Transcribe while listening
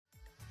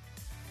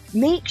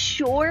Make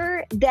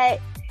sure that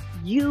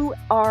you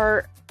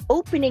are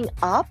opening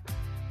up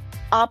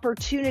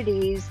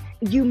opportunities.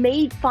 You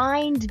may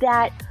find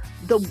that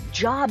the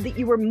job that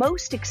you were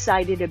most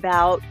excited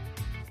about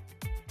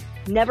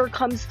never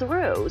comes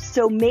through.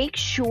 So make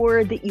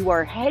sure that you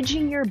are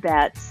hedging your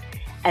bets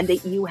and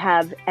that you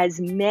have as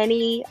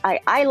many,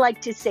 I like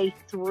to say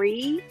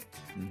 3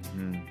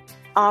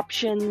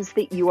 options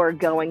that you are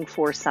going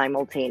for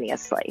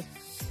simultaneously.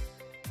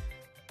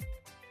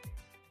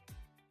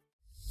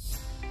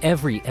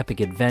 Every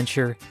epic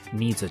adventure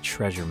needs a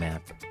treasure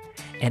map,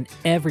 and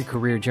every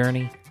career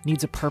journey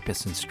needs a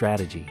purpose and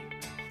strategy.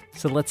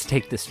 So let's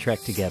take this trek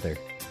together.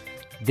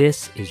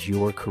 This is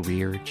your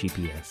Career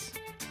GPS.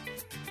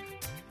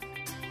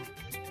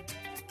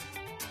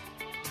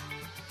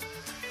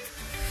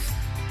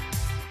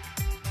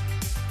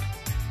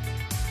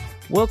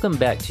 Welcome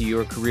back to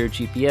Your Career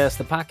GPS,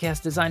 the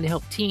podcast designed to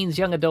help teens,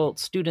 young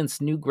adults,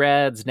 students, new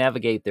grads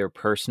navigate their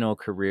personal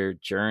career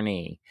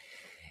journey.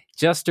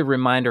 Just a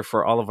reminder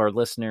for all of our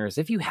listeners,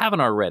 if you haven't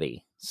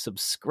already,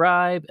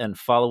 subscribe and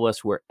follow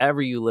us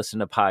wherever you listen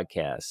to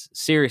podcasts.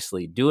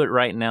 Seriously, do it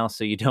right now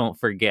so you don't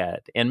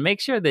forget. And make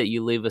sure that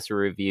you leave us a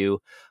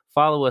review.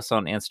 Follow us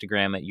on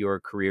Instagram at Your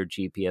Career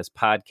GPS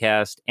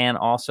Podcast, and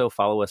also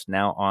follow us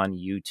now on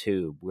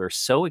YouTube. We're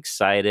so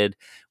excited.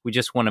 We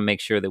just want to make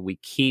sure that we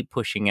keep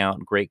pushing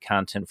out great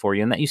content for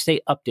you and that you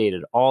stay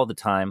updated all the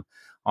time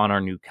on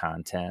our new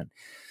content.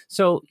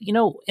 So,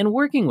 in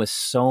working with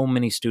so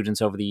many students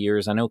over the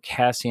years, I know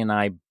Cassie and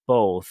I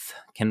both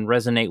can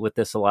resonate with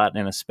this a lot,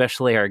 and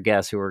especially our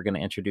guests who we're going to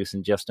introduce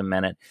in just a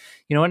minute.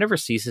 It never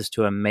ceases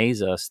to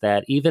amaze us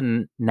that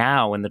even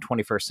now in the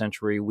 21st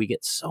century, we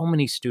get so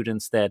many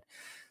students that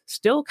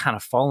still kind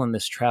of fall in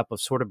this trap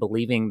of sort of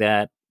believing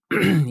that,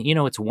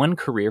 it's one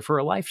career for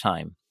a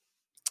lifetime,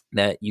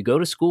 that you go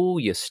to school,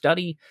 you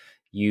study,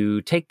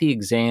 you take the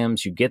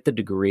exams, you get the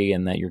degree,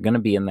 and that you're going to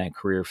be in that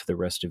career for the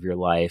rest of your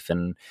life.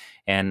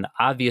 And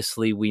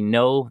obviously, we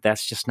know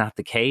that's just not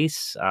the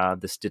case.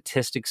 The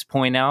statistics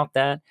point out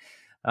that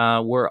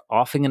we're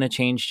often going to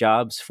change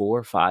jobs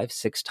 4, 5,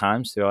 6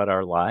 times throughout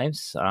our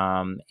lives,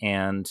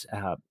 and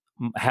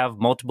have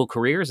multiple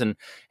careers and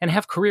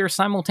have careers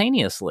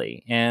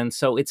simultaneously. And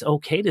so it's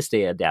okay to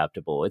stay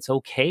adaptable. It's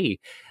okay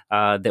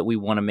that we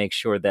want to make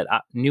sure that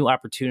new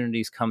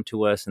opportunities come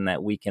to us and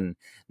that we can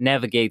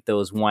navigate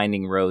those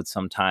winding roads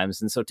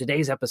sometimes. And so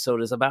today's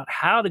episode is about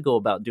how to go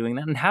about doing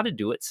that and how to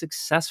do it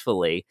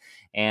successfully.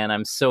 And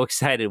I'm so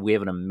excited. We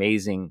have an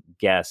amazing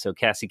guest. So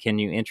Cassie, can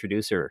you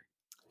introduce her?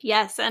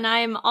 Yes, and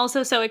I'm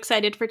also so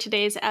excited for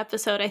today's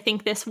episode. I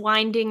think this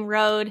winding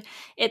road,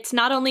 it's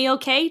not only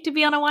okay to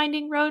be on a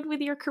winding road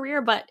with your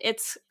career, but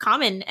it's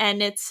common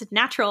and it's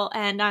natural,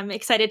 and I'm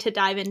excited to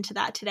dive into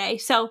that today.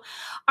 So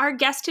our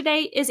guest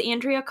today is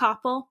Andrea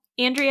Koppel.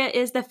 Andrea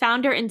is the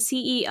founder and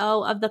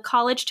CEO of the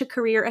College to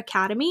Career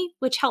Academy,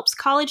 which helps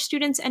college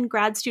students and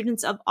grad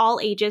students of all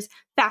ages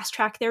fast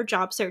track their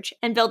job search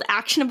and build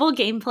actionable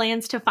game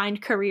plans to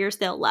find careers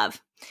they'll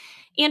love.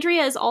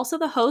 Andrea is also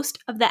the host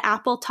of the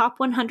Apple Top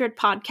 100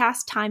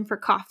 podcast Time for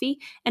Coffee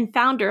and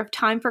founder of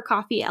Time for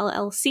Coffee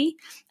LLC,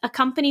 a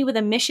company with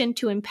a mission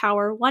to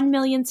empower 1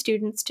 million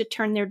students to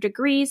turn their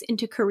degrees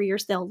into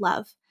careers they'll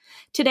love.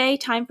 Today,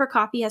 Time for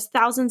Coffee has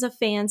thousands of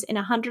fans in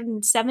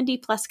 170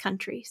 plus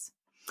countries.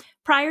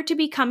 Prior to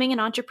becoming an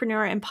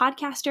entrepreneur and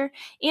podcaster,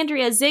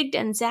 Andrea zigged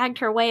and zagged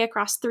her way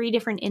across 3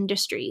 different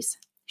industries.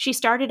 She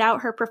started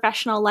out her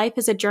professional life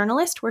as a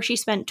journalist, where she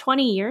spent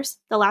 20 years,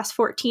 the last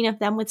 14 of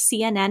them with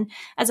CNN,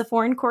 as a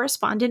foreign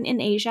correspondent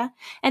in Asia,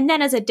 and then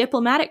as a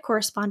diplomatic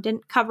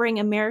correspondent covering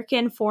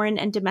American foreign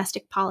and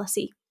domestic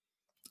policy.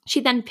 She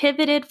then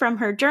pivoted from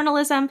her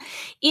journalism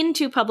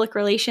into public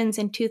relations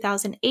in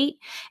 2008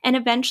 and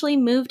eventually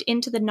moved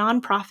into the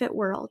nonprofit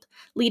world,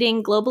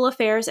 leading global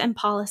affairs and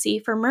policy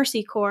for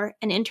Mercy Corps,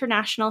 an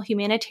international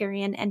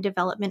humanitarian and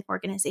development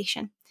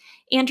organization.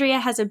 Andrea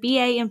has a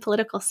BA in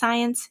political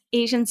science,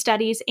 Asian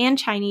studies, and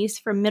Chinese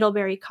from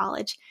Middlebury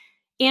College.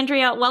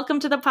 Andrea, welcome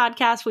to the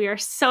podcast. We are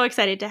so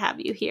excited to have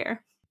you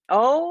here.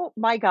 Oh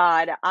my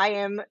God. I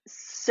am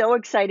so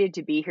excited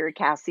to be here,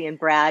 Cassie and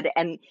Brad.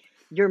 And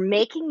you're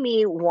making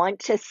me want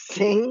to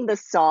sing the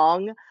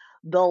song,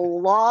 The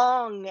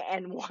Long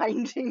and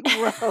Winding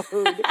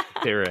Road,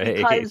 Right.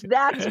 because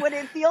that's what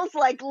it feels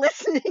like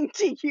listening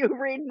to you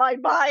read my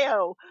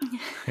bio.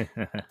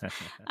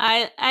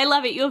 I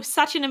love it. You have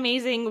such an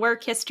amazing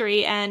work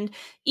history, and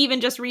even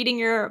just reading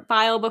your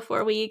bio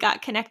before we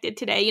got connected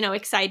today,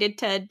 excited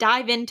to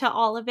dive into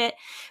all of it.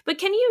 But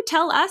can you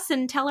tell us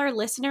and tell our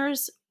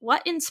listeners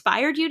what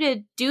inspired you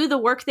to do the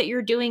work that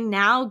you're doing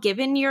now,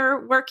 given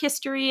your work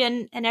history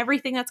and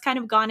everything that's kind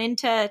of gone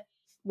into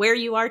where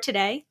you are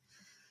today?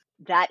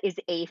 That is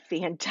a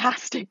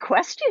fantastic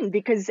question,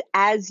 because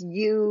as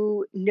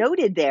you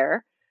noted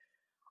there,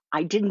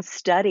 I didn't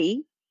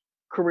study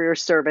career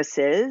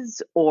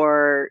services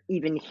or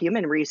even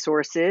human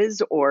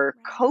resources or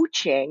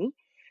coaching.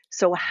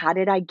 So how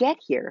did I get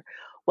here?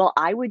 Well,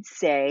 I would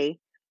say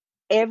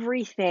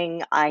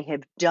everything I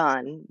have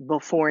done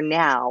before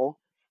now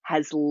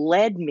has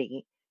led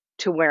me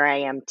to where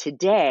I am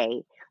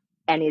today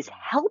and is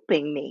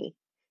helping me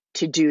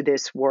to do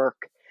this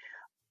work.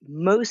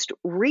 Most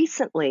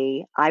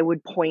recently, I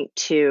would point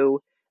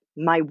to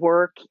my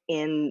work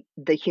in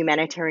the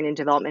humanitarian and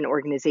development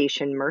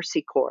organization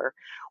Mercy Corps,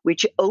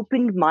 which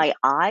opened my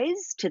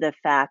eyes to the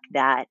fact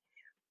that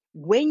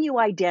when you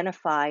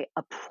identify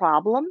a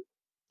problem,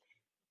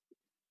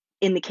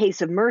 in the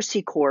case of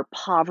Mercy Corps,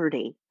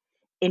 poverty,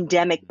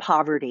 endemic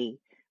poverty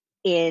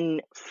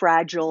in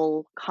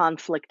fragile,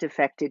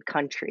 conflict-affected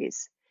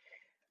countries,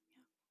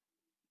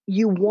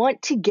 you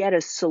want to get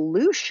a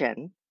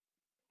solution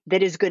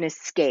that is going to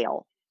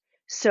scale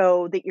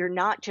so that you're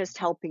not just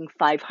helping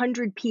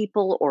 500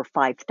 people or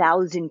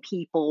 5,000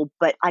 people,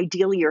 but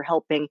ideally you're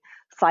helping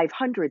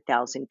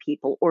 500,000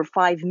 people or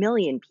 5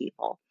 million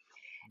people.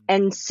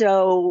 And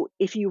so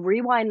if you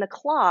rewind the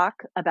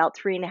clock about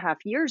 3.5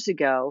 years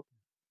ago,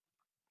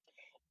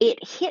 it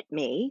hit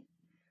me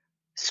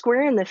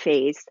square in the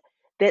face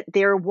that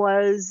there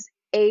was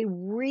a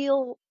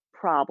real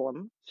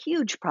problem,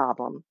 huge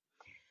problem,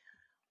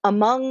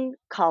 among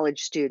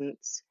college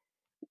students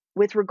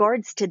with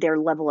regards to their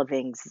level of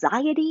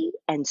anxiety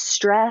and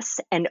stress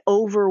and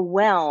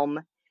overwhelm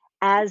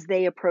as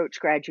they approach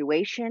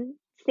graduation,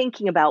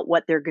 thinking about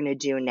what they're going to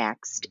do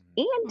next.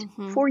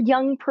 And for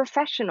young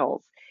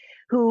professionals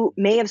who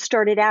may have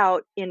started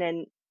out in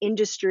an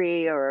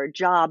industry or a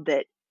job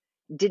that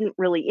didn't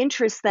really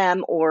interest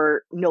them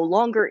or no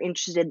longer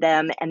interested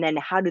them, and then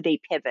how do they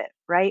pivot,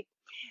 right?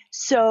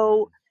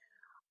 So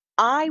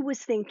I was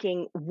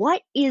thinking,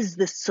 what is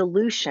the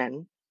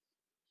solution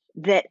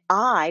that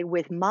I,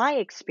 with my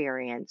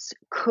experience,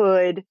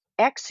 could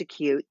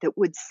execute that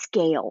would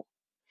scale,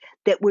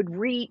 that would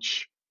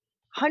reach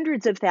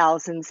hundreds of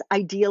thousands,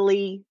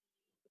 ideally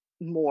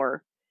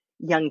more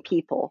young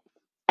people?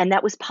 And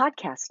that was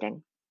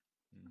podcasting.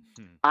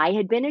 I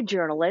had been a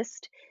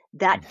journalist.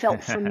 That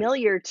felt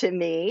familiar to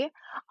me.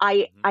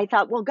 I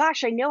thought, well,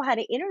 gosh, I know how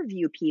to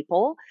interview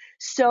people.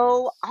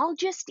 So I'll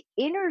just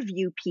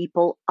interview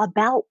people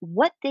about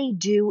what they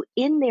do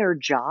in their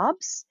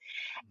jobs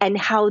and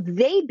how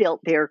they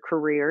built their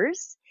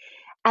careers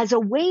as a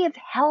way of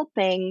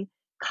helping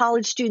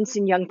college students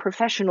and young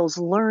professionals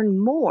learn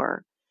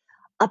more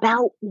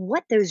about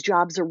what those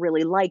jobs are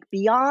really like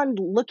beyond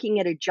looking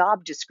at a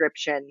job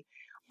description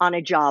on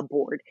a job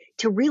board,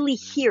 to really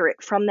hear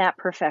it from that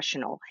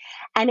professional.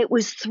 And it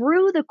was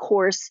through the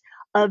course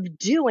of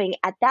doing,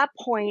 at that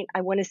point, I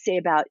want to say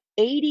about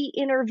 80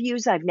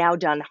 interviews, I've now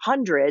done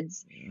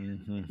hundreds,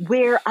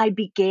 where I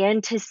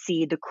began to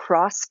see the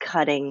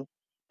cross-cutting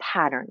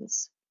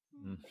patterns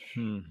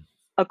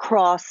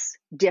across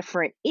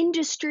different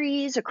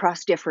industries,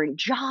 across different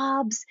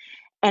jobs.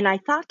 And I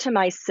thought to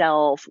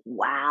myself,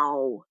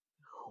 wow,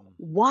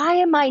 why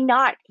am I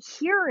not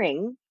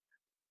hearing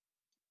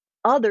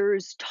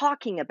others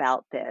talking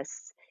about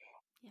this?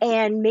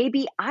 And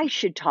maybe I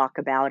should talk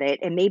about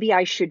it, and maybe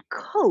I should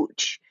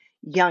coach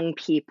young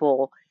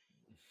people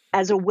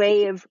as a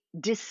way of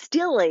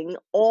distilling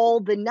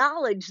all the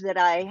knowledge that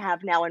I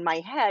have now in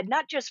my head,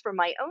 not just from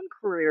my own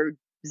career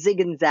zig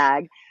and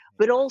zag,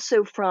 but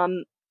also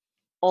from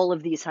all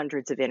of these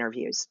hundreds of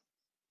interviews.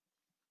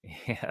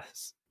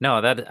 Yes. No,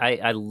 that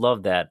I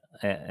love that.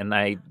 And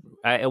I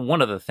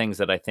one of the things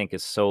that I think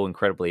is so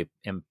incredibly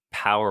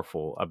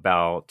powerful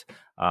about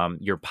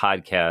your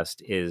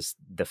podcast is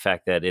the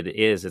fact that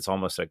it's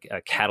almost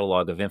a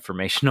catalog of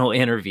informational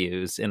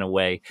interviews in a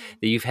way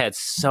that you've had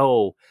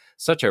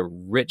such a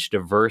rich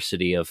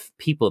diversity of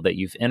people that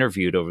you've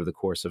interviewed over the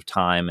course of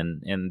time.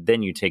 And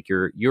then you take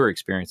your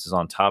experiences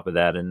on top of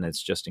that. And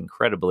it's just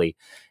incredibly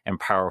and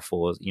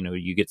powerful. You know,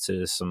 you get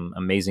to some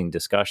amazing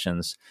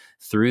discussions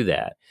through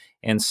that.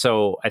 And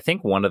so I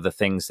think one of the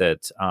things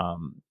that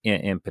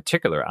in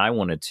particular I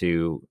wanted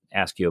to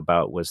ask you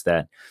about was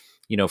that,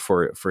 you know,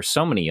 for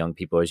so many young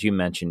people, as you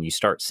mentioned, you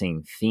start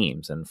seeing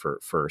themes. And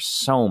for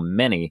so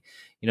many,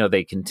 you know,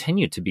 they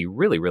continue to be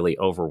really, really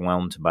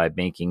overwhelmed by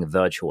making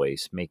the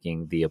choice,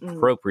 making the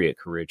appropriate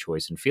career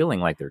choice, and feeling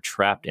like they're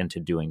trapped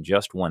into doing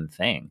just one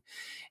thing.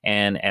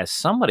 And as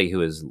somebody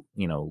who has,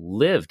 you know,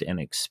 lived and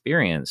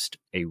experienced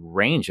a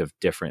range of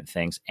different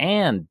things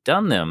and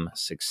done them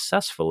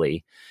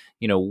successfully,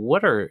 you know,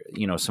 what are,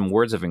 you know, some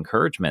words of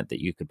encouragement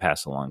that you could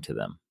pass along to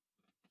them?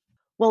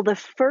 Well, the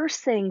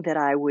first thing that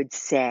I would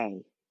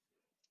say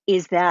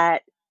is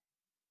that,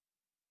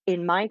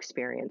 in my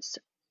experience,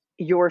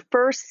 your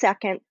first,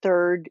 second,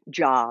 third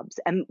jobs,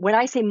 and when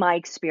I say my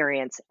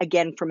experience,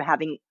 again, from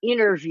having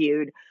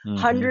interviewed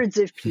hundreds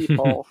of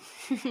people,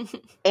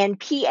 and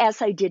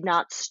P.S., I did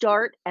not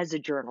start as a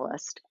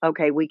journalist.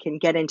 Okay, we can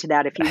get into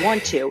that if you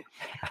want to.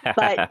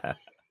 But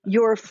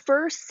your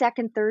first,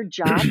 second, third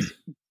jobs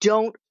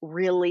don't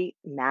really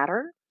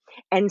matter.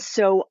 And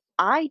so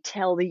I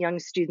tell the young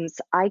students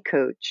I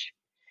coach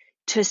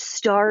to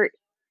start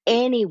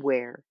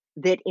anywhere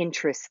that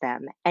interests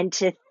them and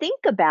to think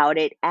about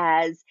it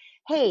as,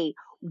 hey,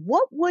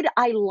 what would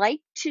I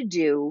like to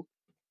do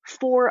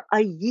for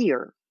a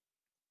year?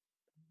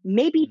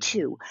 Maybe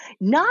 2,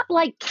 not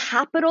like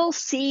capital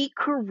C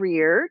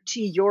career,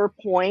 to your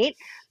point,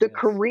 the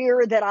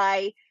career that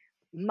I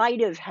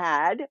might have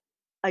had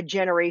a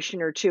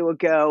generation or two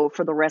ago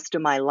for the rest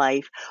of my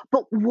life,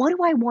 but what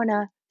do I want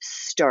to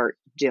start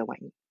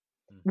doing?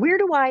 Where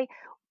do I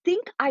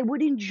think I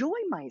would enjoy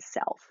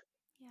myself?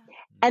 Yeah.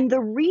 And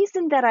the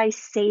reason that I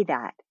say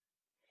that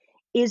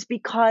is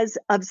because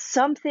of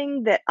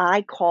something that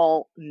I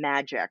call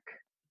magic.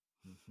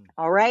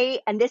 All right.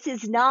 And this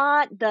is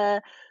not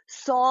the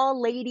saw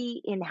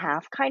lady in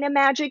half kind of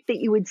magic that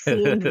you would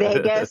see in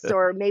Vegas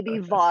or maybe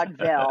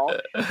vaudeville,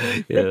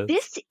 but Yes.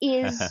 this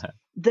is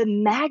the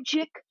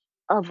magic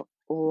of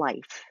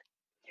life.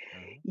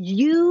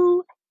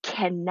 You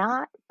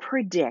cannot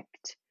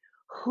predict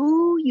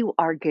who you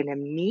are going to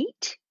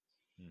meet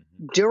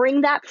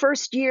during that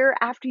first year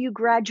after you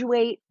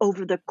graduate,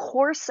 over the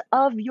course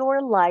of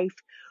your life,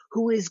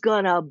 who is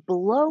going to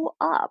blow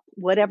up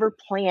whatever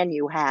plan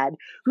you had,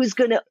 who's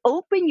going to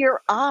open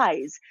your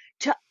eyes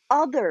to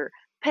other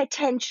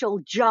potential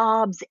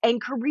jobs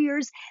and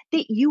careers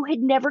that you had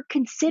never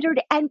considered,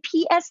 and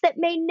PS that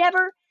may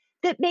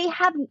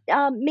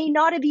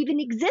not have even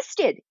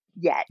existed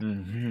yet.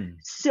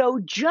 So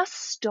just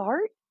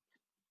start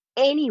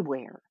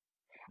anywhere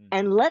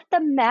and let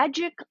the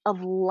magic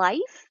of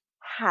life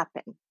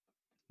happen.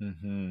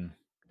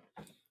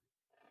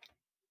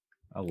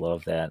 I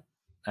love that.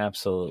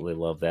 Absolutely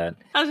love that.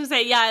 I was gonna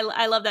say, yeah,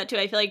 I love that too.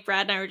 I feel like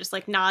Brad and I were just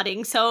like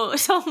nodding so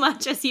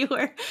much as you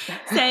were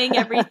saying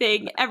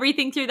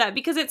everything through that,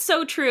 because it's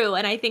so true.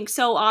 And I think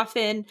so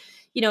often,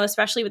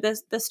 especially with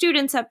the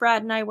students that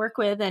Brad and I work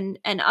with and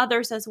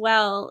others as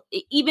well,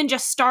 even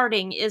just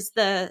starting is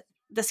the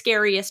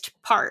scariest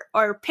part,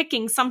 or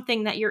picking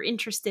something that you're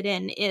interested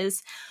in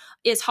is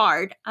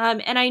hard.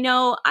 And I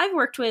know I've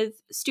worked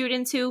with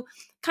students who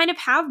kind of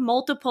have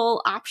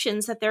multiple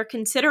options that they're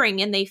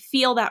considering, and they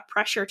feel that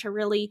pressure to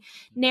really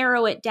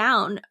narrow it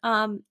down.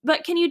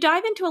 But can you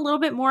dive into a little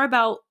bit more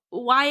about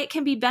why it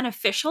can be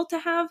beneficial to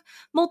have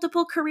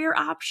multiple career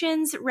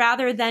options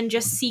rather than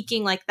just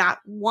seeking like that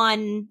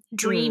one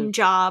dream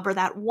job or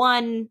that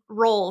one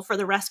role for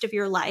the rest of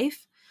your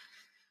life?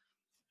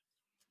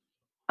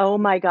 Oh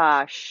my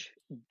gosh.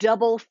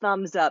 Double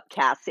thumbs up,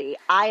 Cassie.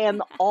 I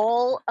am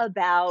all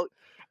about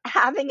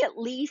having at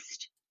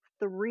least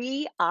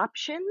 3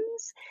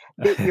 options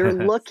that you're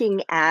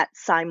looking at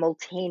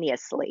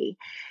simultaneously.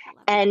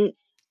 And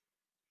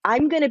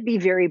I'm going to be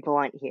very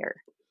blunt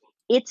here.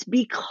 It's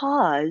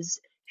because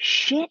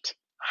shit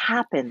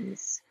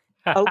happens.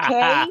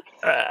 Okay?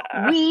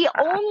 We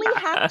only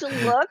have to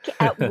look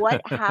at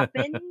what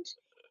happened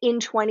in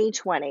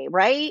 2020,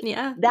 right?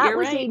 Yeah, That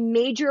was right. a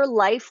major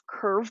life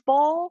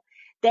curveball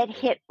that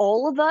hit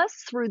all of us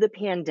through the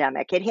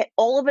pandemic. It hit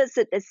all of us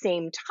at the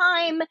same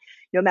time,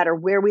 no matter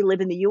where we live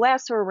in the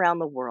US or around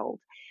the world.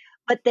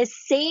 But the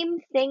same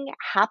thing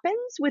happens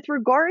with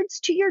regards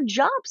to your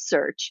job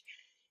search.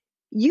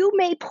 You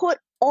may put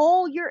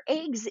all your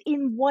eggs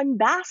in one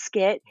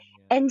basket,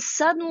 and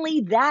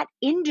suddenly that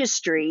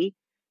industry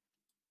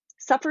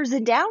suffers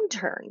a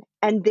downturn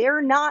and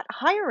they're not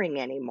hiring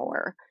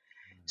anymore.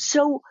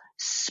 So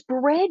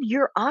spread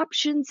your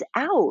options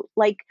out.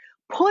 Like,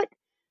 put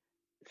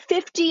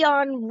 50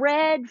 on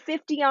red,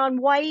 50 on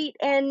white,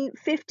 and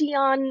 50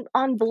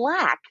 on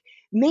black.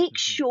 Make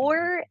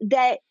sure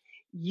that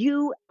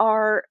you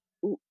are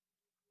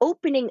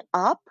opening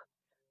up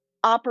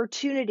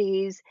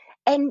opportunities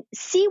and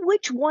see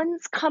which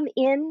ones come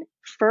in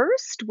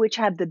first, which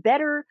have the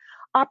better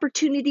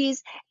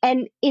opportunities.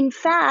 And in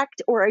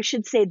fact, or I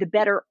should say, the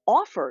better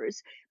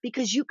offers,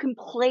 because you can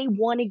play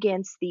one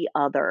against the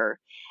other.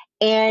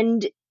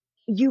 And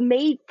you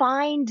may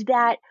find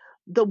that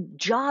the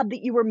job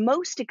that you were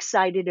most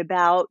excited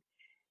about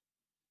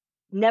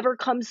never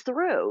comes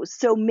through.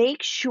 So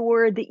make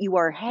sure that you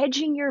are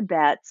hedging your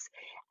bets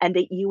and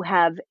that you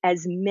have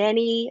as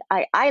many,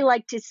 I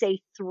like to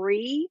say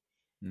 3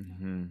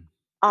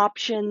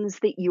 options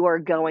that you are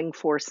going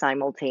for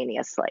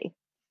simultaneously.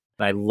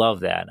 I love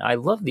that. I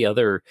love the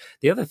other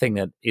thing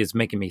that is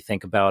making me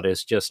think about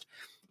is just,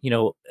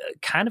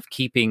 kind of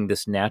keeping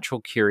this natural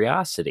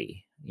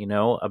curiosity,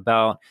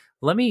 about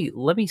let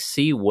me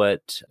see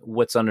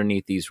what's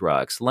underneath these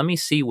rocks. Let me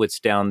see what's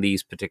down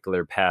these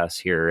particular paths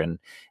here, and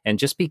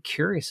just be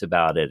curious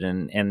about it,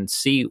 and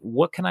see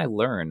what can I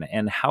learn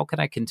and how can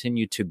I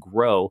continue to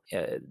grow,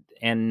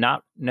 and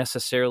not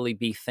necessarily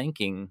be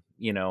thinking,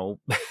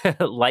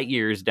 light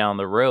years down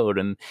the road,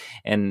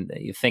 and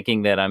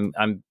thinking that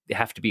I'm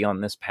have to be on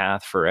this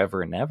path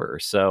forever and ever.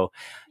 So,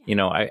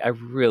 I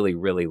really,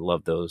 really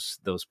love those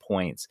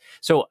points.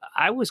 So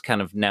I was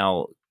kind of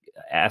now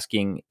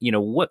asking,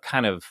 what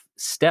kind of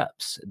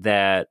steps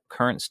that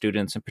current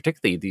students, and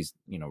particularly these,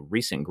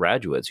 recent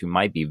graduates who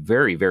might be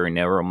very, very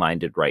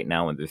narrow-minded right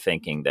now, and they're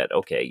thinking that,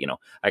 okay,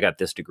 I got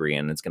this degree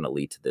and it's going to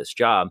lead to this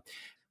job.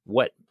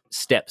 What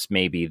steps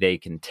maybe they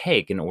can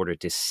take in order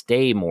to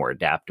stay more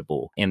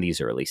adaptable in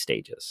these early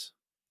stages?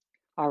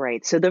 All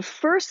right. So the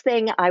first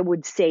thing I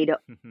would say to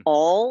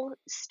all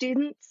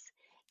students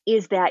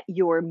is that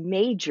your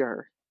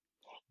major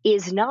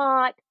is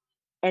not,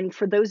 and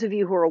for those of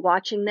you who are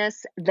watching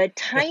this, the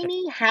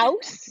tiny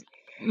house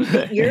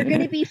that you're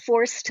going to be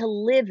forced to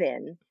live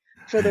in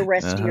for the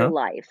rest of your Uh-huh.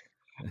 life.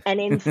 And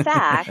in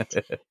fact,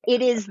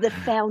 it is the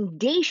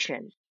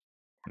foundation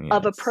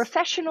of a Yes.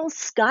 professional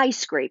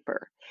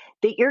skyscraper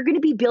that you're going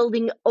to be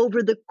building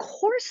over the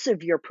course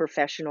of your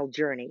professional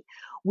journey,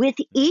 with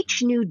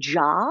each new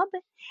job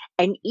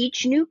and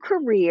each new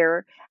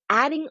career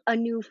adding a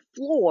new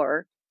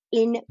floor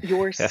in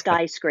your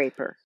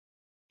skyscraper.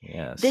 The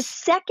Yes.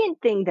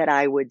 second thing that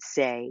I would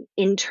say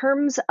in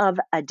terms of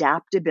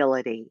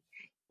adaptability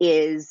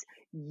is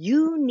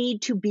you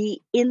need to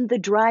be in the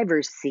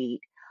driver's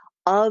seat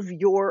of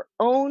your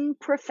own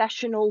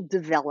professional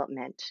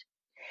development.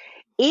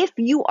 If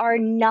you are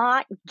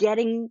not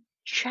getting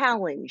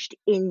challenged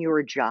in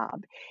your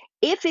job,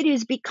 if it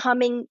is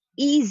becoming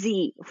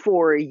easy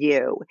for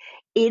you,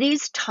 it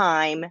is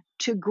time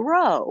to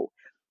grow.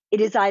 It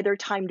is either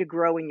time to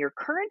grow in your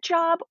current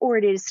job, or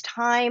it is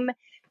time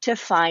to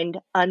find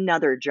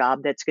another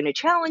job that's going to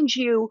challenge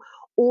you,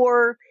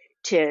 or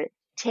to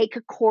take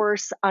a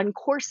course on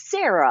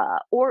Coursera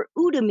or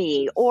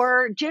Udemy Yes.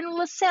 or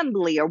General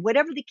Assembly or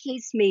whatever the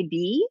case may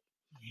be,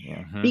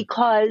 Mhm.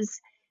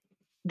 because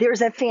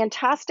there's a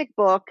fantastic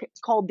book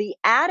called The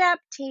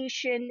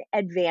Adaptation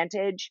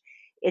Advantage.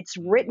 It's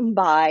written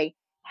by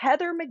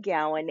Heather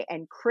McGowan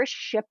and Chris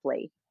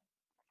Shipley.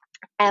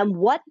 And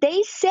what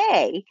they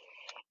say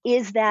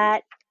is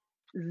that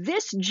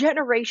this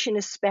generation,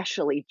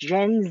 especially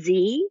Gen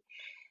Z,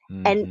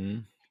 and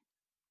Mhm.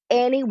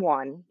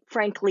 anyone,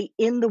 frankly,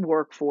 in the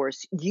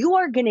workforce, you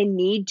are going to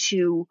need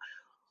to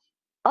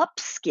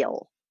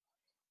upskill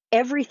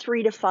every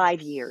 3 to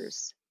 5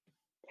 years.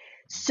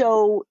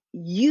 So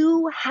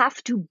you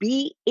have to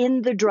be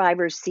in the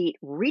driver's seat,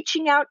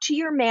 reaching out to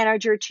your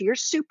manager, to your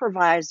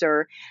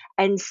supervisor,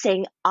 and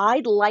saying,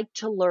 I'd like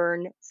to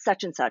learn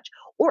such and such,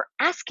 or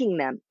asking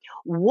them,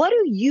 what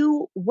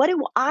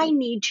do I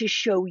need to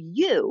show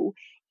you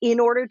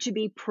in order to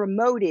be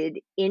promoted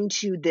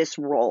into this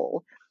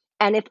role?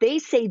 And if they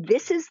say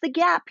this is the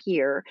gap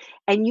here,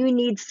 and you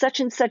need such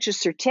and such a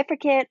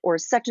certificate or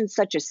such and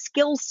such a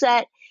skill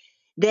set,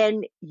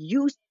 then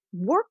you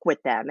work with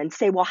them and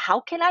say, well, how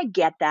can I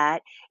get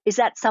that? Is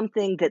that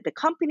something that the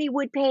company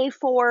would pay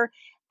for?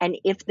 And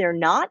if they're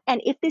not,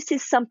 and if this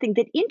is something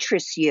that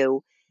interests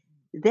you,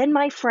 then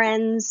my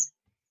friends,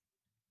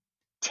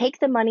 take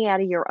the money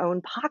out of your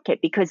own pocket,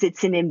 because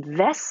it's an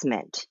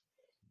investment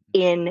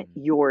in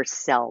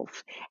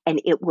yourself and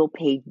it will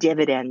pay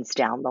dividends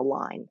down the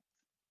line.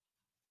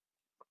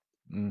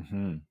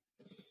 Mhm.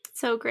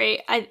 So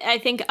great. I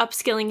think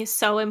upskilling is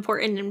so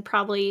important and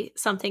probably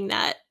something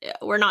that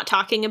we're not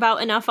talking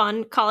about enough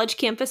on college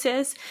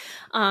campuses.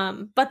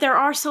 But there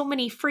are so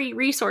many free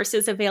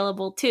resources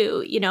available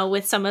too, you know,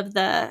 with some of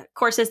the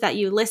courses that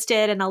you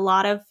listed. And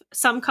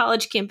some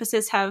college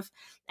campuses have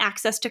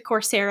access to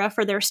Coursera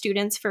for their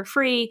students for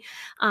free.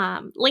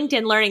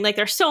 LinkedIn Learning, like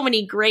there's so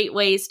many great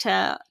ways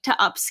to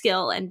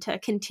upskill and to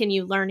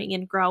continue learning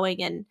and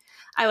growing. And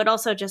I would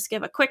also just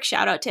give a quick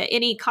shout out to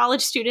any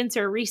college students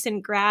or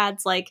recent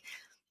grads. Like,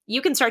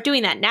 you can start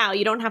doing that now.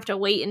 You don't have to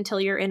wait until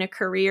you're in a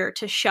career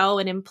to show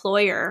an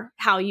employer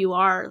how you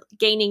are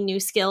gaining new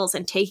skills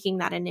and taking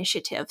that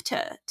initiative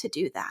to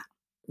do that.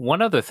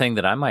 One other thing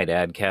that I might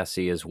add,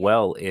 Cassie, as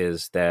well,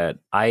 is that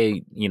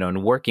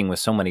in working with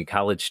so many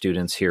college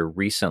students here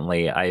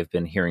recently, I've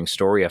been hearing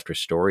story after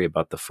story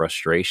about the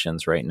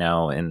frustrations right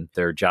now in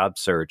their job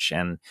search.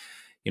 And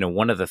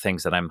one of the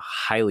things that I'm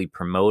highly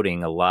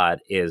promoting a lot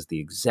is the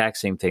exact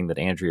same thing that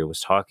Andrea was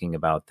talking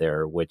about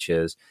there, which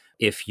is,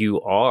 if you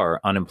are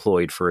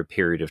unemployed for a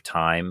period of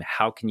time,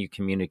 how can you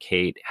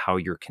communicate how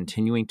you're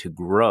continuing to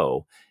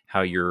grow,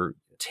 how you're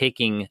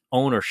taking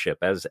ownership,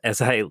 as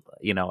I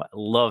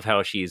love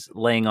how she's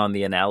laying on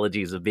the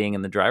analogies of being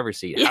in the driver's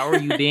seat. Yeah. How are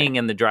you being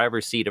in the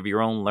driver's seat of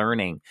your own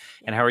learning,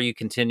 and how are you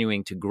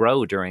continuing to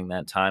grow during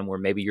that time where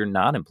maybe you're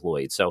not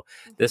employed? So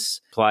this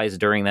applies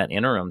during that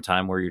interim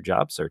time where you're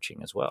job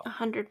searching as well.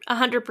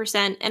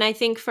 100%. And I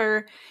think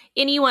for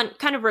anyone,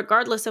 kind of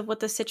regardless of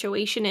what the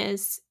situation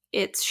is,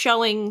 it's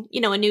showing,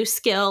 a new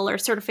skill or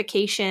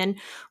certification,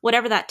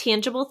 whatever that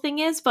tangible thing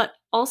is, but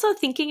also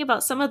thinking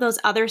about some of those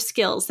other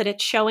skills that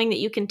it's showing that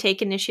you can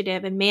take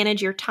initiative and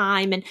manage your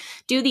time and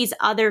do these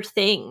other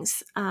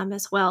things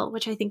as well,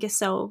 which I think is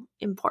so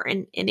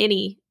important in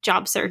any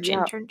job search,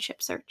 Yeah.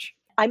 internship search.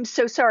 I'm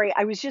so sorry.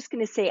 I was just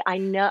going to say,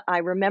 I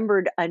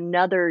remembered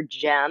another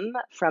gem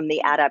from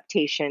the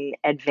Adaptation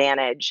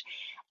Advantage,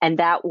 and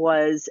that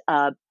was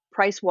a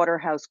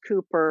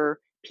PricewaterhouseCooper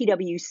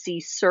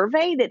PwC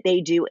survey that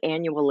they do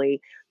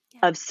annually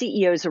of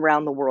CEOs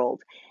around the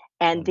world.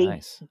 And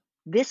Nice.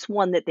 this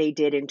one that they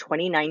did in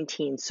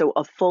 2019, so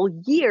a full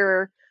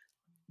year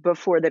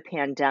before the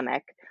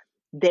pandemic,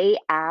 they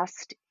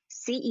asked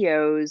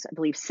CEOs, I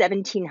believe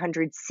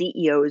 1,700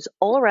 CEOs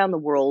all around the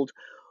world,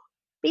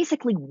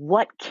 basically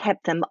what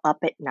kept them up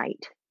at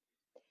night.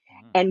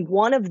 And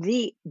one of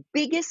the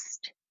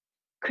biggest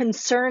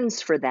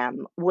concerns for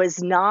them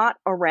was not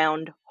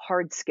around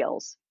hard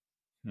skills.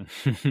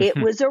 It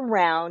was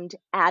around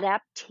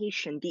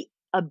adaptation, the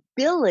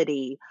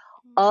ability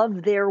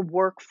of their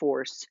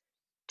workforce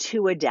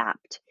to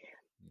adapt.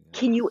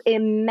 Can you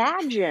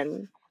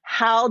imagine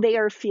how they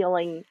are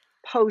feeling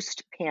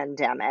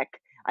post-pandemic.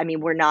 I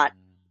mean, we're not,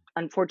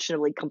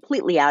 unfortunately,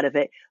 completely out of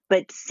it,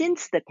 but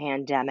since the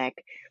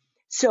pandemic.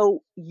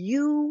 So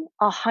you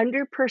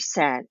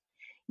 100%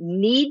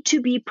 need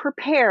to be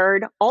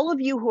prepared, all of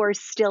you who are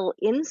still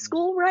in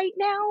school right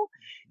now,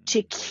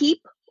 to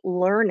keep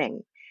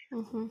learning.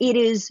 Mm-hmm. It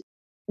is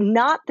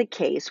not the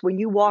case when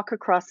you walk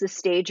across the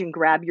stage and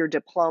grab your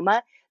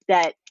diploma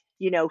that,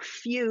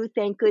 phew,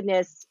 thank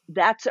goodness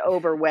that's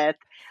over with.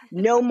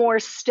 No more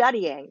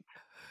studying.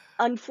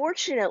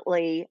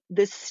 Unfortunately,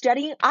 the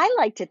studying, I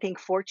like to think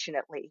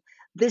fortunately,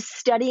 the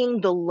studying,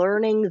 the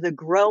learning, the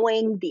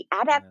growing, the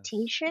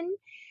adaptation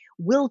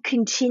will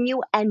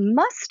continue and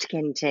must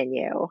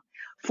continue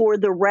for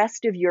the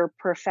rest of your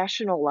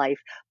professional life.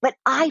 But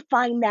I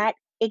find that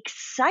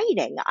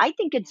exciting. I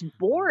think it's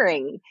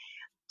boring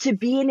to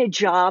be in a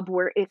job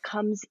where it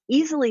comes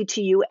easily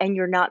to you and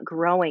you're not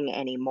growing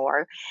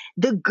anymore.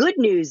 The good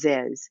news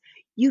is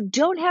you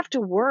don't have to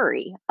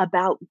worry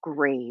about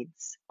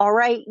grades. All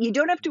right. You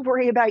don't have to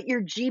worry about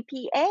your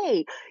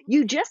GPA.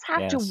 You just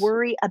have to Yes.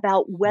 worry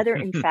about whether,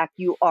 in fact,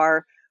 you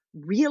are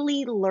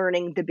really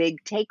learning the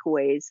big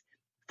takeaways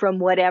from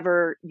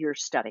whatever you're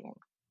studying.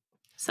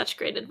 Such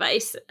great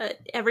advice.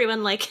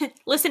 Everyone,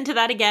 listen to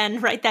that again,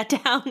 write that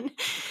down.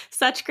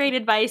 Such great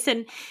advice.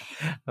 And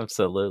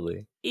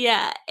Absolutely.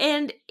 yeah.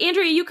 And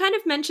Andrea, you kind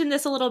of mentioned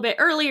this a little bit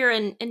earlier,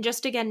 and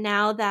just again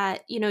now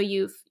that,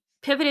 you've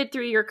pivoted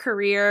through your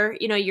career,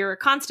 you're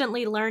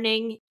constantly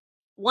learning.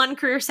 One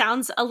career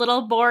sounds a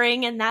little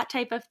boring and that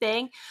type of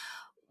thing.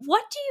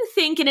 What do you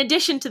think, in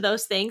addition to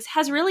those things,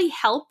 has really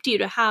helped you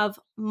to have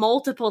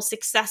multiple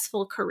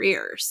successful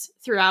careers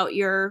throughout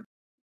your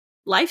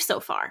life so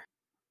far?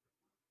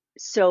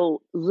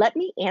 So let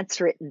me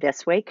answer it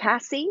this way,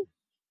 Cassie,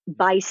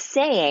 by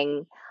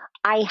saying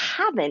I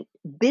haven't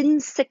been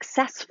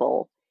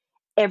successful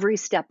every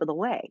step of the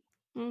way.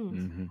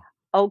 Mm.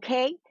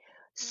 Okay.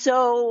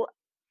 So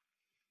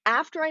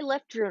after I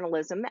left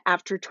journalism,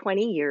 after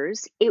 20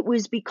 years, it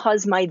was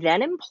because my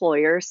then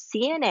employer,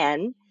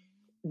 CNN,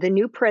 the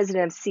new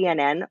president of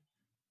CNN,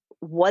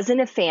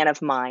 wasn't a fan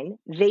of mine.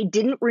 They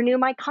didn't renew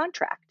my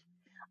contract.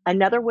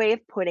 Another way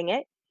of putting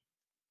it,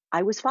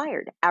 I was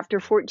fired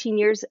after 14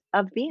 years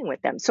of being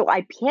with them. So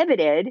I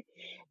pivoted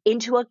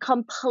into a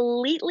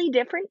completely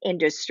different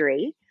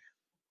industry,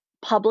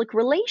 public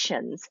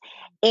relations.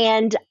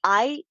 And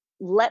I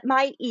let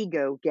my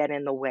ego get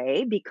in the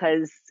way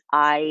because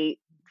I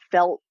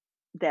felt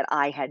that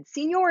I had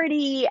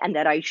seniority and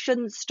that I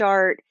shouldn't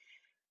start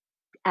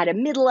at a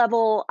mid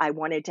level. I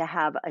wanted to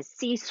have a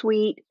C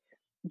suite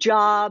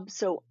job.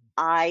 So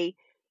I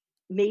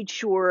made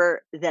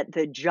sure that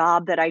the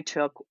job that I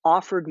took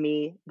offered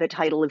me the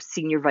title of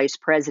senior vice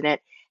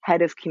president,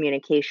 head of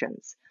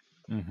communications.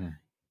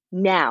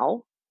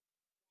 Now,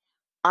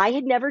 I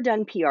had never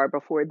done PR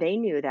before. They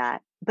knew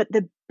that. But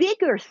the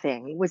bigger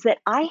thing was that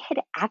I had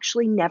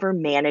actually never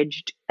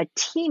managed a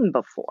team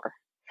before.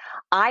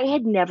 I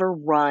had never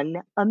run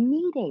a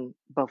meeting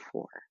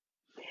before.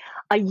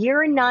 A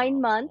year and 9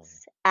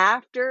 months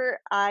after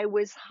I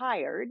was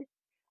hired,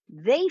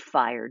 they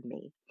fired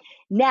me.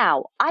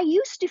 Now, I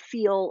used to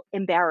feel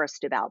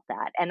embarrassed about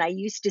that. And I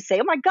used to say,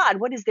 oh my God,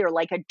 what is there,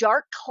 like a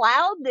dark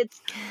cloud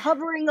that's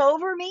hovering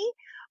over me?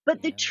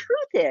 But the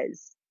truth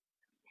is,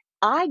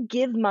 I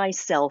give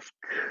myself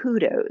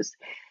kudos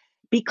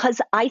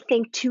because I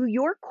think, to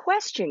your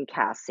question,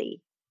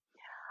 Cassie,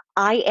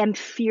 I am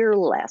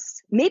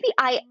fearless. Maybe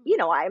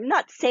I'm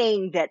not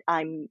saying that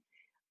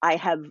I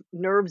have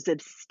nerves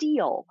of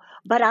steel,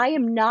 but I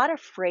am not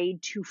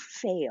afraid to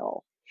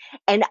fail.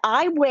 And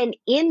I went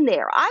in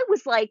there. I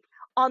was like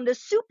on the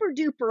super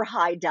duper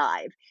high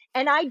dive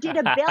and I did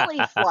a belly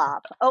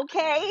flop.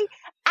 Okay.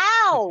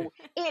 Ow,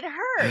 it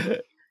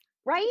hurt.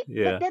 Right. But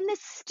Yeah. then the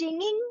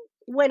stinging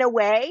went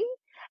away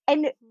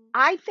and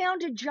I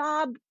found a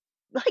job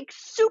like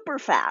super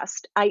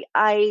fast.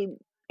 I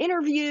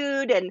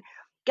interviewed and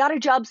got a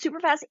job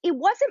super fast. It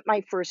wasn't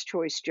my first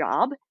choice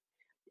job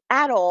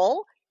at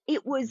all.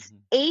 It was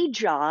a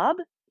job.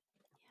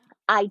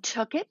 I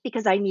took it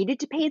because I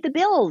needed to pay the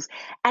bills,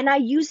 and I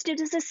used it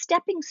as a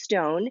stepping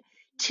stone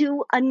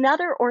to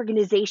another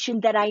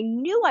organization that I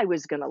knew I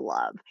was going to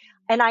love.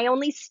 And I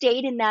only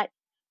stayed in that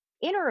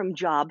interim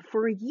job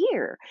for a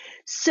year.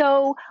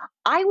 So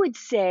I would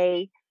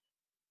say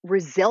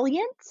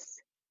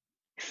resilience,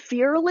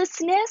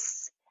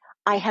 fearlessness.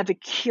 I have a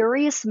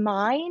curious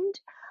mind.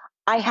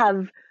 I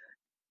have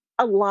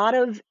a lot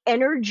of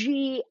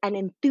energy and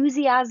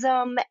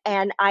enthusiasm,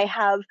 and I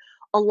have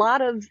a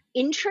lot of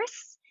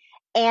interests.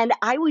 And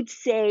I would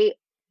say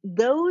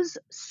those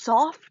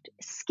soft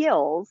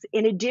skills,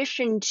 in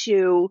addition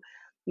to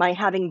my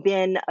having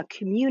been a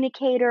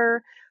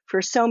communicator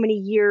for so many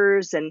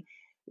years and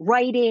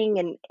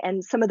writing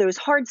and some of those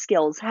hard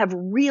skills, have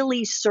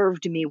really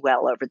served me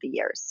well over the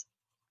years.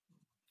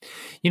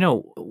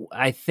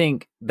 I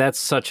think that's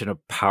such a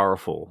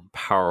powerful,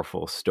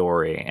 powerful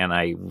story. And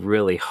I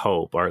really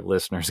hope our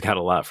listeners got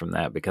a lot from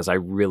that, because I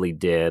really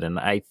did. And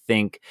I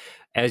think,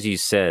 as you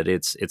said,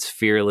 it's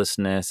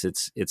fearlessness,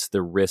 it's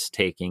the risk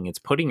taking, it's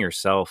putting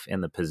yourself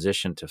in the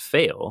position to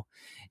fail.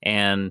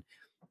 And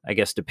I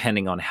guess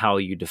depending on how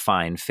you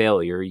define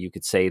failure, you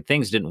could say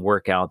things didn't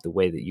work out the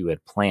way that you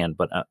had planned,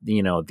 but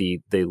the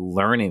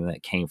learning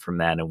that came from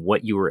that and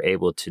what you were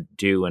able to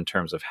do in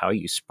terms of how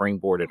you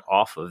springboarded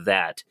off of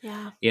that,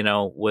 Yeah.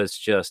 was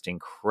just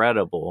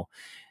incredible,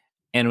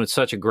 and it was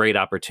such a great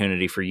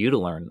opportunity for you to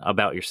learn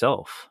about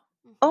yourself.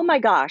 Oh my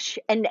gosh.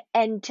 And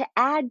to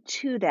add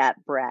to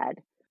that,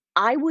 Brad,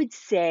 I would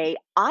say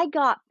I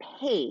got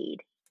paid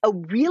a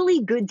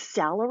really good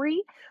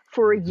salary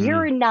for a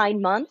year Hmm. and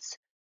 9 months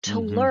to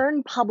Hmm.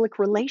 learn public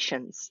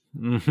relations.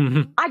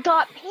 Hmm. I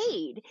got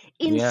paid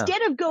Yeah.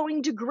 instead of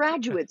going to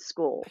graduate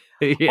school.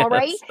 All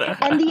right. Yes.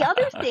 And the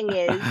other thing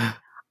is,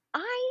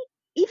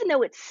 even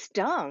though it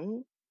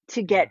stung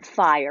to get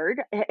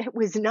fired, it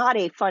was not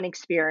a fun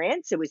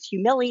experience. It was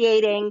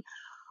humiliating.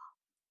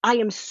 I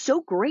am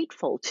so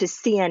grateful to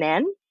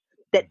CNN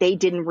that they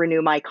didn't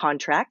renew my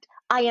contract.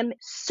 I am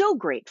so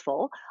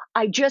grateful.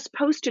 I just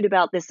posted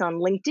about this on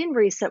LinkedIn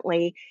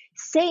recently,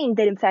 saying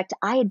that, in fact,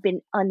 I had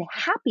been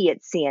unhappy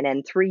at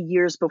CNN 3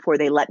 years before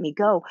they let me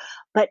go,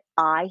 but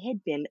I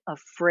had been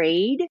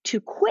afraid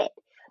to quit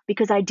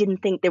because I didn't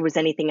think there was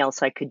anything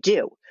else I could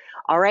do.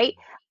 All right.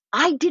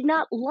 I did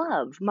not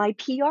love my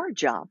PR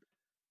job.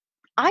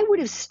 I would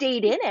have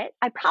stayed in it.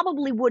 I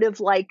probably would have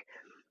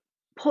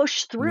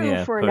push through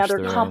Yeah, for push another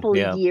through. couple of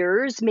Yeah.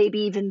 years, maybe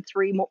even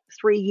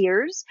 3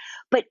 years.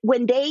 But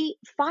when they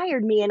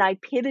fired me and I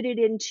pivoted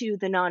into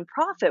the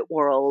nonprofit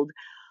world,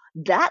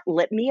 that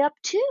lit me up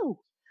too.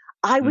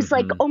 I was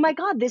like, Hmm. oh my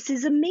God, this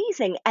is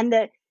amazing. And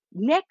the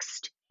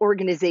next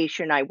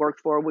organization I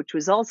worked for, which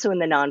was also in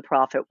the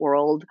nonprofit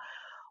world,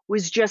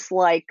 was just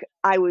like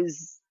I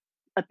was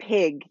a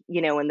pig,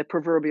 in the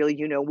proverbial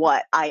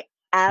what. I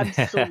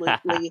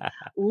absolutely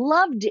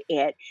loved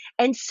it.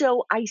 And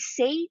so I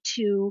say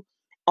to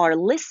our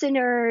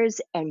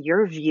listeners and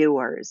your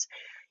viewers,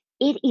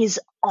 it is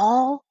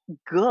all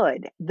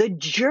good. The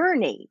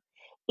journey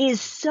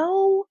is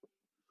so,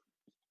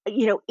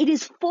 it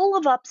is full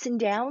of ups and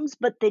downs,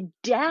 but the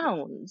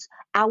downs,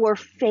 our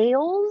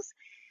fails,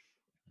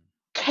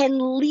 can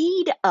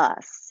lead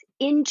us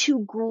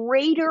into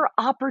greater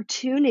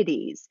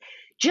opportunities.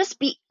 Just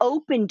be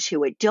open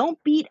to it. Don't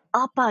beat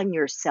up on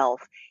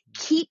yourself.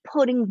 Keep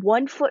putting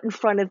one foot in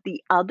front of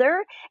the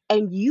other,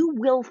 and you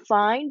will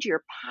find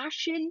your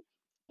passion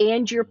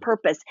and your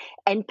purpose.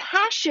 And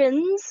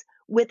passions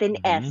with an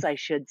Hmm. S, I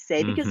should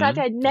say, because I've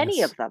Hmm. had many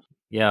Yes. of them.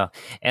 Yeah,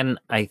 and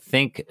I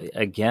think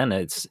again,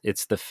 it's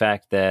the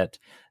fact that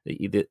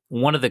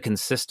one of the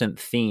consistent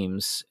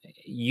themes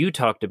you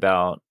talked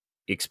about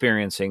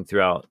experiencing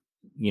throughout,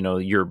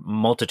 your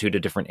multitude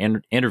of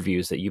different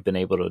interviews that you've been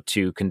able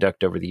to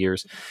conduct over the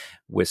years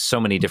with so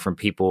many different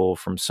people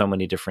from so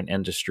many different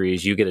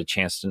industries. You get a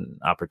chance and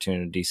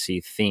opportunity to see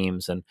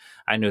themes, and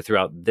I know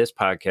throughout this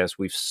podcast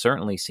we've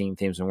certainly seen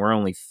themes, and we're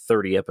only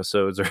 30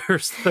 episodes or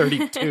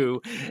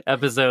 32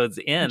 episodes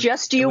in,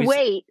 Just and you we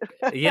wait.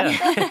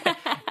 yeah.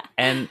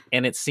 And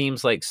it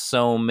seems like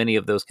so many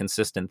of those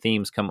consistent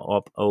themes come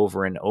up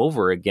over and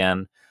over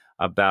again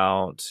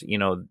about,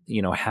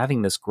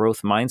 having this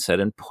growth mindset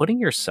and putting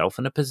yourself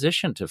in a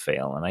position to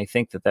fail. And I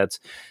think that's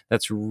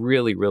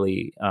really,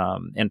 really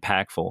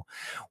impactful.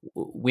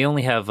 We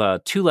only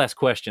have two last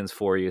questions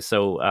for you.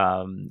 So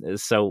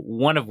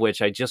one of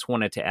which I just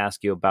wanted to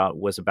ask you about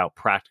was about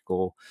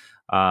practical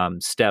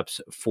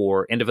steps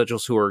for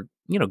individuals who are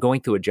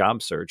going through a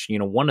job search.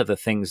 One of the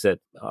things that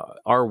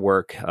our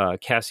work,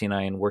 Cassie and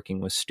I, in working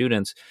with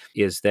students,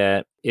 is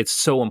that it's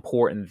so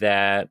important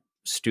that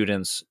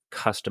students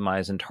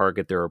customize and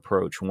target their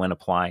approach when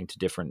applying to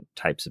different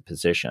types of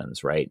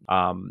positions, right?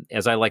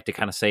 As I like to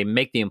kind of say,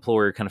 make the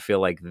employer kind of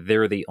feel like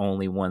they're the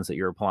only ones that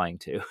you're applying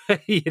to.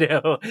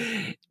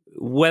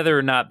 Whether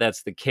or not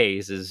that's the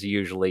case is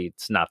usually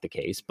it's not the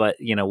case, but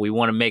we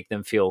want to make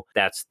them feel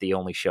that's the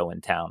only show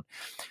in town.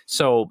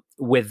 So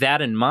with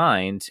that in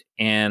mind,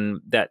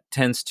 and that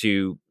tends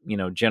to,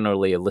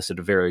 generally elicit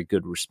a very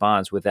good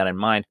response. With that in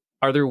mind,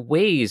 are there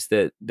ways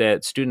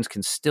that students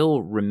can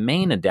still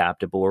remain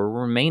adaptable or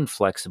remain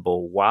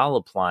flexible while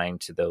applying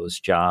to those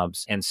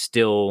jobs and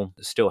still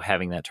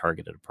having that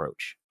targeted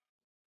approach?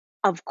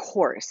 Of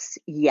course,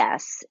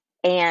 yes.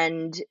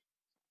 And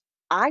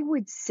I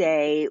would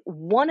say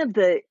one of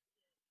the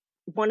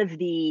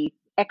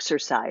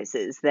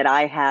exercises that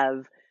I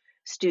have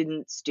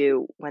students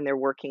do when they're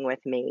working with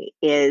me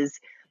is,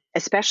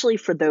 especially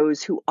for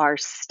those who are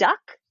stuck,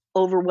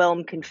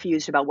 overwhelmed,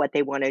 confused about what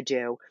they want to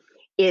do,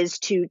 is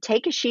to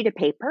take a sheet of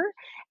paper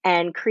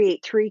and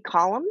create 3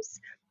 columns.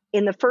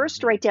 In the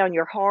first, write down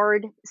your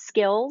hard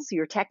skills,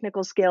 your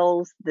technical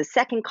skills. The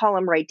second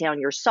column, write down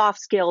your soft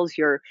skills,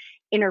 your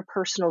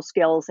interpersonal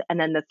skills. And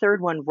then the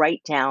third one,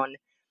 write down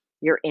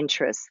your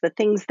interests, the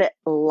things that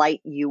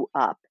light you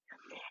up.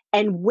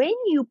 And when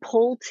you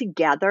pull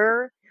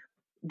together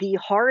the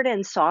hard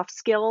and soft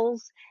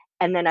skills,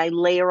 and then I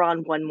layer on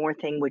one more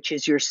thing, which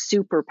is your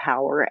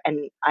superpower.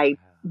 And I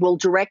will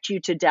direct you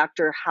to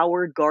Dr.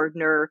 Howard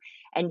Gardner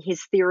and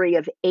his theory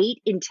of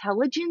 8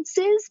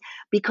 intelligences,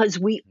 because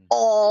we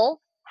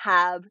all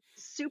have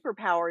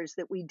superpowers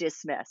that we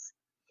dismiss.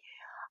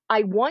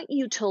 I want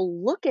you to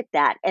look at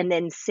that and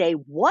then say,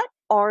 what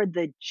are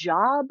the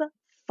job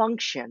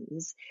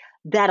functions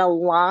that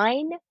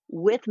align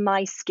with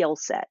my skill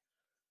set?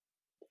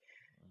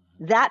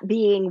 That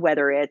being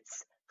whether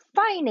it's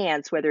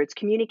finance, whether it's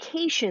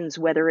communications,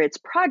 whether it's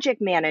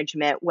project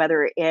management,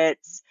 whether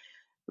it's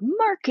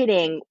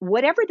marketing,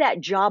 whatever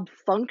that job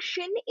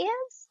function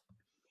is.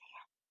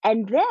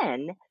 And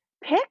then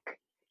pick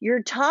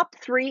your top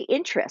 3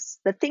 interests,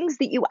 the things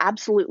that you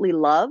absolutely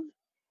love.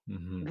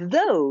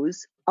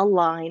 Those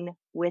align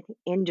with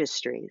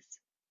industries.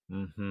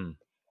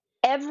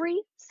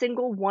 Every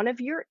single one of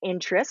your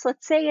interests,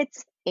 let's say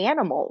it's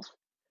animals.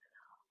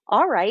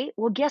 All right,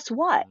 well, guess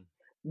what?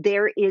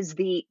 There is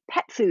the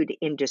pet food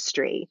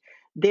industry.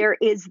 There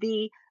is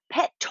the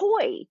pet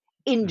toy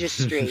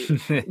industry.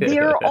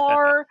 There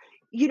are,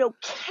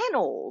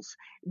 kennels.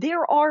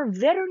 There are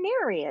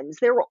veterinarians.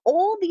 There are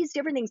all these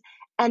different things.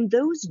 And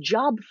those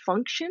job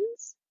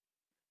functions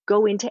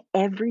go into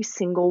every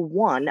single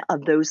one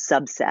of those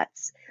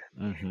subsets.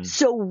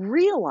 So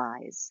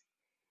realize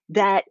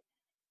that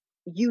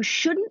you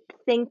shouldn't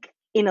think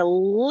in a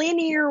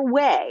linear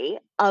way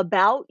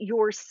about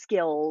your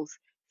skills.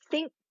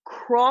 Think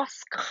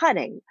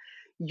cross-cutting.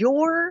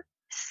 Your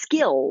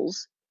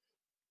skills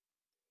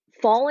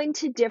fall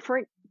into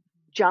different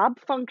job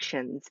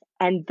functions,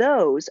 and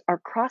those are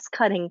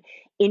cross-cutting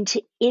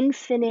into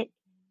infinite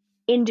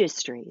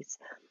industries.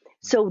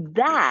 So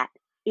that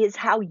is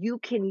how you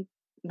can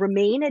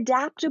remain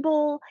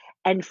adaptable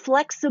and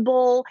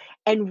flexible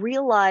and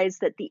realize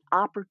that the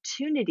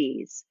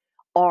opportunities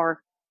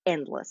are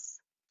endless.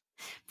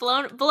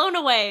 Blown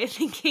away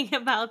thinking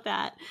about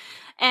that.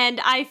 And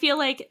I feel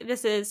like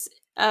this is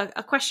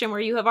a question where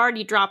you have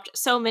already dropped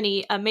so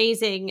many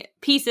amazing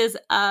pieces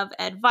of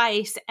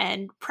advice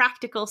and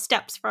practical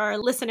steps for our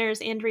listeners,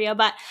 Andrea.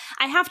 But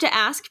I have to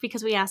ask,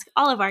 because we ask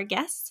all of our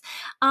guests,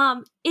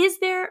 is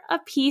there a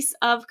piece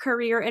of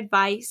career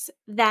advice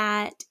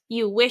that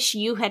you wish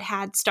you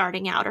had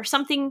starting out, or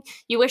something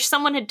you wish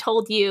someone had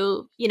told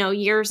you,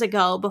 years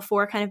ago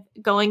before kind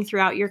of going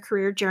throughout your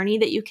career journey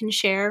that you can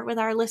share with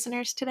our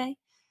listeners today?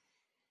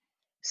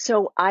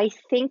 So I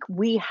think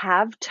we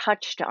have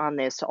touched on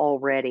this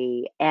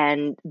already.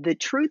 And the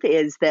truth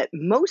is that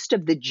most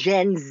of the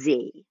Gen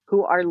Z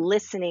who are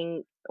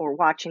listening or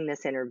watching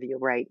this interview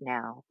right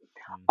now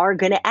are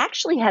going to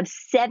actually have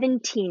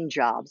 17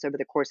 jobs over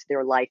the course of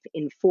their life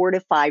in 4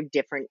 to 5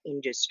 different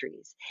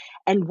industries.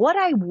 And what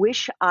I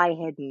wish I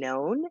had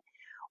known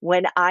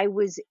when I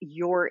was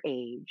your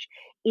age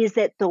is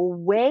that the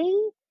way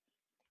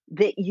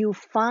that you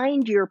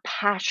find your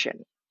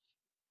passion,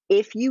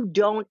 if you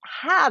don't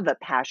have a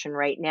passion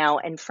right now,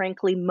 and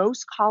frankly,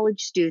 most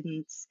college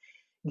students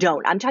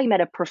don't, I'm talking about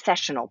a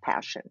professional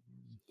passion,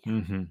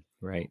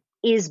 right,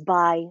 is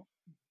by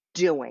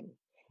doing,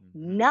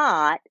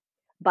 not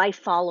by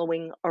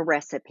following a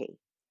recipe.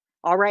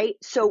 All right.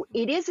 So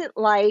it isn't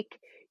like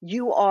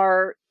you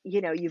are,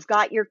 you've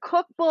got your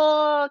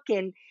cookbook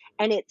and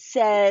it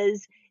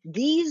says,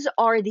 these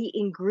are the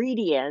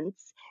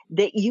ingredients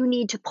that you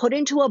need to put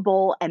into a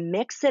bowl and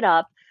mix it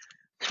up,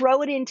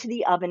 throw it into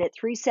the oven at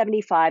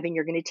 375, and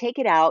you're going to take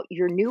it out,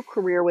 your new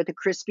career with a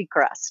crispy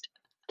crust.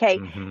 Okay.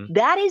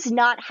 That is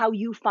not how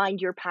you find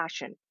your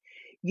passion.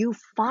 You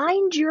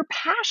find your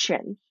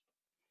passion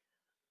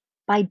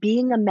by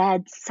being a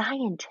mad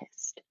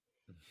scientist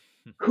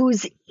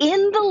who's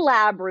in the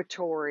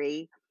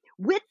laboratory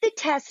with the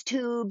test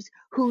tubes,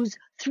 who's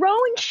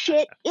throwing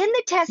shit in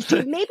the test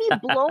tube, maybe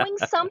blowing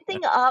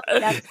something up.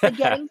 That's the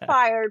getting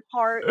fired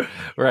part.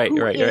 Right.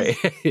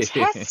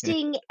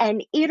 Testing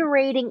and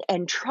iterating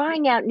and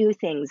trying out new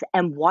things.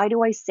 And why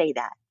do I say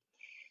that?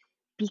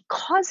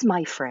 Because,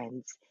 my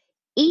friends,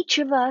 each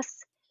of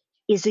us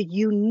is a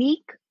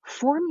unique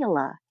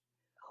formula.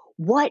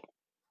 What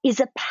is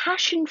a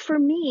passion for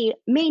me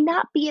may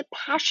not be a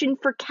passion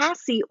for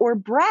Cassie or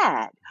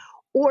Brad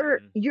or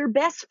your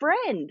best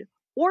friend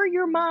or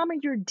your mom or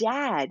your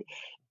dad.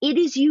 It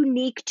is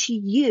unique to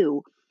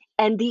you.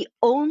 And the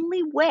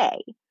only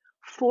way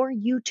for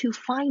you to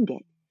find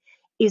it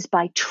is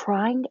by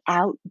trying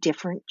out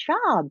different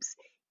jobs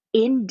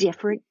in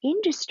different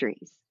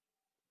industries,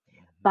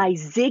 by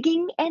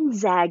zigging and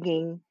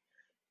zagging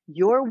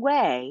your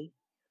way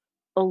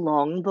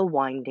along the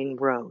winding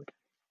road.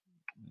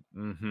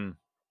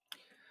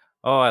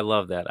 Oh, I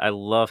love that. I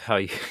love how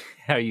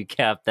you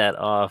cap that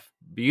off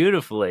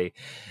beautifully.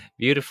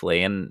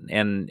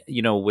 And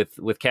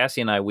with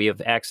Cassie and I, we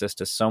have access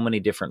to so many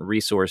different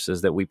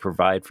resources that we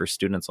provide for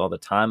students all the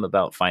time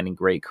about finding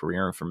great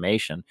career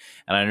information.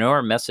 And I know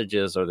our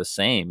messages are the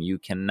same. You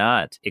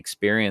cannot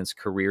experience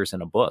careers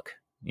in a book.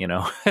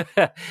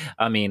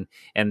 I mean,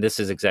 and this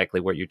is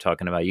exactly what you're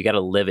talking about. You got to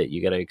live it.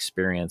 You got to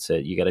experience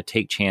it. You got to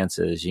take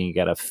chances. You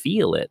got to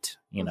feel it,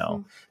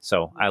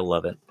 So I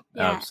love it.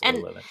 Yeah.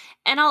 Absolutely love it.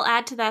 And I'll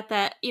add to that,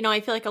 I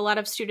feel like a lot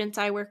of students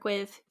I work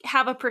with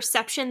have a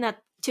perception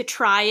that to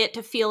try it,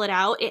 to feel it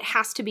out, it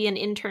has to be an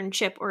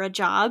internship or a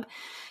job.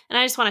 And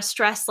I just want to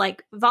stress,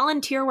 like,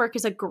 volunteer work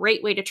is a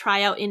great way to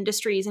try out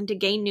industries and to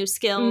gain new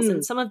skills.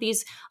 And some of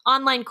these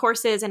online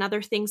courses and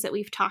other things that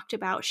we've talked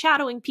about,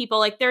 shadowing people,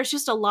 like, there's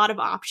just a lot of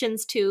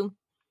options to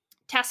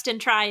test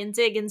and try and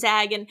zig and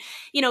zag and,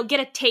 get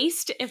a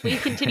taste. If we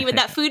continue with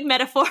that food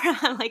metaphor,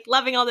 I'm like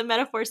loving all the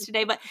metaphors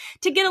today, but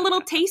to get a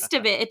little taste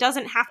of it, it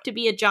doesn't have to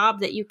be a job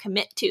that you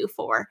commit to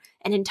for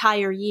an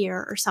entire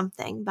year or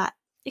something, but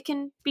it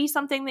can be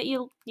something that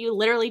you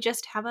literally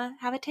just have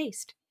a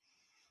taste.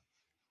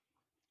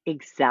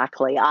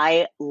 Exactly.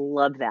 I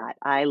love that.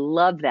 I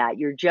love that.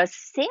 You're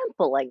just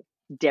sampling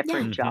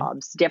different Yeah.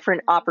 jobs,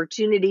 different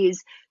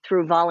opportunities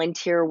through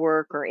volunteer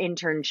work or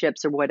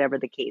internships or whatever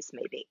the case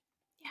may be.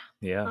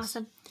 Yes.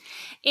 Awesome.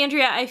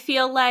 Andrea, I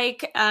feel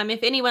like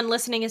if anyone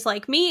listening is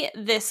like me,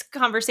 this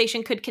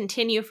conversation could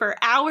continue for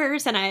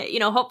hours. And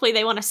hopefully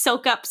they want to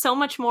soak up so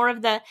much more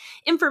of the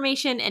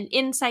information and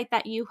insight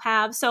that you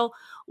have. So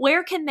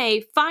where can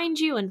they find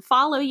you and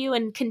follow you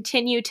and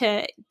continue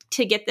to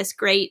get this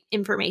great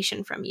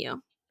information from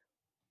you?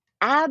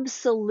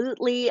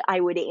 Absolutely. I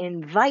would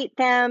invite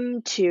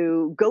them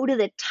to go to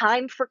the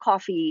Time for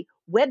Coffee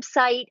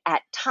website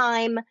at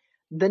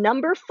the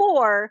number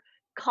 4,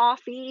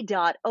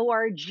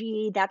 coffee.org.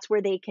 That's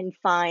where they can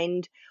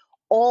find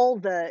all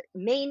the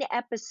main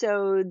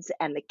episodes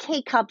and the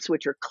K-Cups,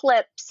 which are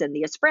clips, and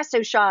the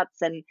espresso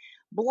shots and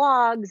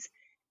blogs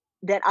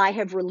that I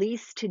have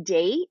released to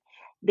date.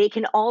 They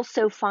can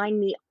also find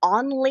me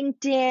on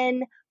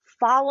LinkedIn,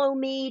 follow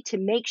me to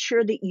make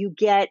sure that you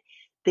get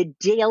the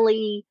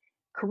daily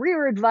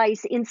career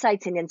advice,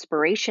 insights, and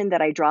inspiration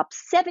that I drop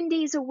 7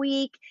 days a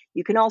week.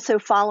 You can also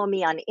follow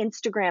me on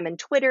Instagram and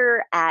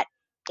Twitter at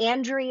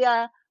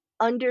Andrea_Koppel,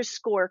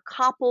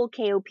 Koppel,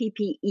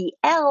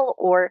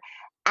 or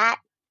at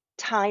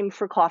Time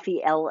for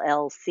Coffee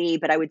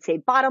LLC. But I would say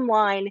bottom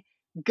line,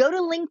 go to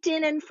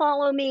LinkedIn and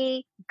follow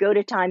me, go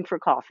to Time for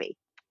Coffee.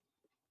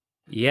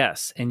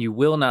 Yes, and you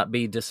will not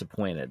be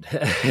disappointed.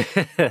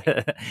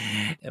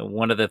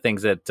 One of the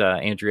things that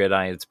Andrea and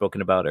I had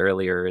spoken about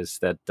earlier is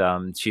that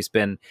she's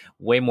been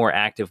way more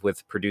active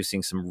with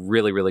producing some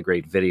really, really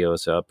great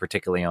videos,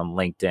 particularly on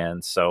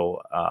LinkedIn.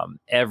 So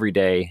every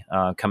day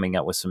coming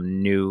up with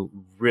some new,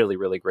 really,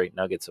 really great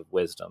nuggets of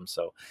wisdom.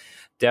 So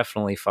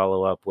definitely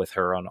follow up with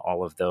her on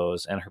all of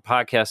those. And her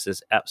podcast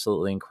is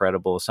absolutely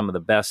incredible. Some of the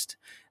best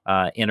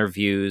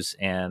interviews,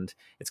 and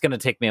it's going to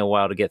take me a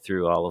while to get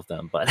through all of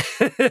them, but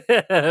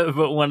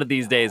but one of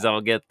these days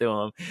I'll get through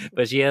them.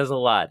 But she has a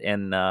lot,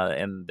 and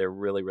they're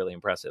really, really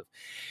impressive.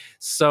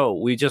 So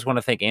we just want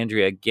to thank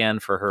Andrea again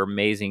for her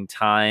amazing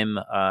time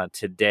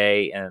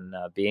today and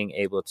being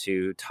able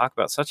to talk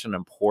about such an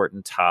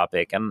important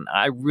topic. And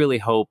I really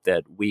hope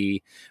that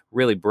we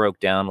really broke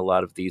down a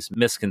lot of these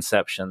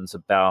misconceptions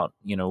about,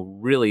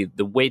 really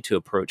the way to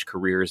approach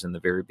careers in the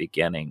very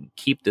beginning.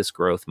 Keep this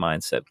growth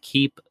mindset,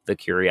 keep the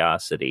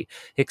curiosity,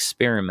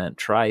 experiment,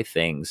 try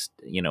things,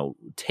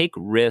 take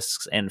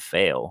risks and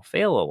fail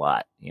a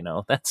lot.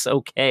 That's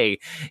okay.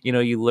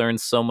 You learn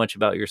so much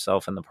about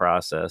yourself in the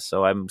process.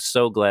 So I'm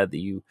so glad that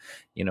you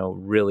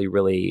really,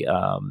 really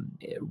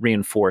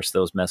reinforced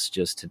those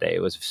messages today.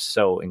 It was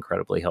so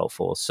incredibly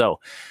helpful. So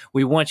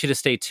we want you to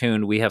stay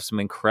tuned. We have some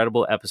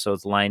incredible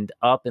episodes lined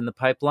up in the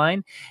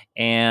pipeline,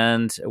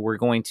 and we're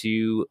going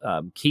to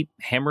keep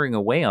hammering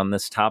away on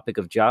this topic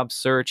of job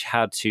search,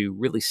 how to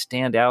really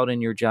stand out in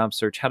your job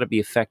search, how to be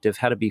effective,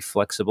 how to be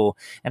flexible,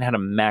 and how to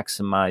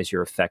maximize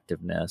your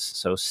effectiveness.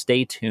 So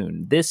stay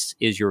tuned. This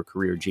is your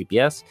Career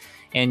GPS,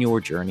 and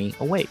your journey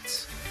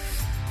awaits.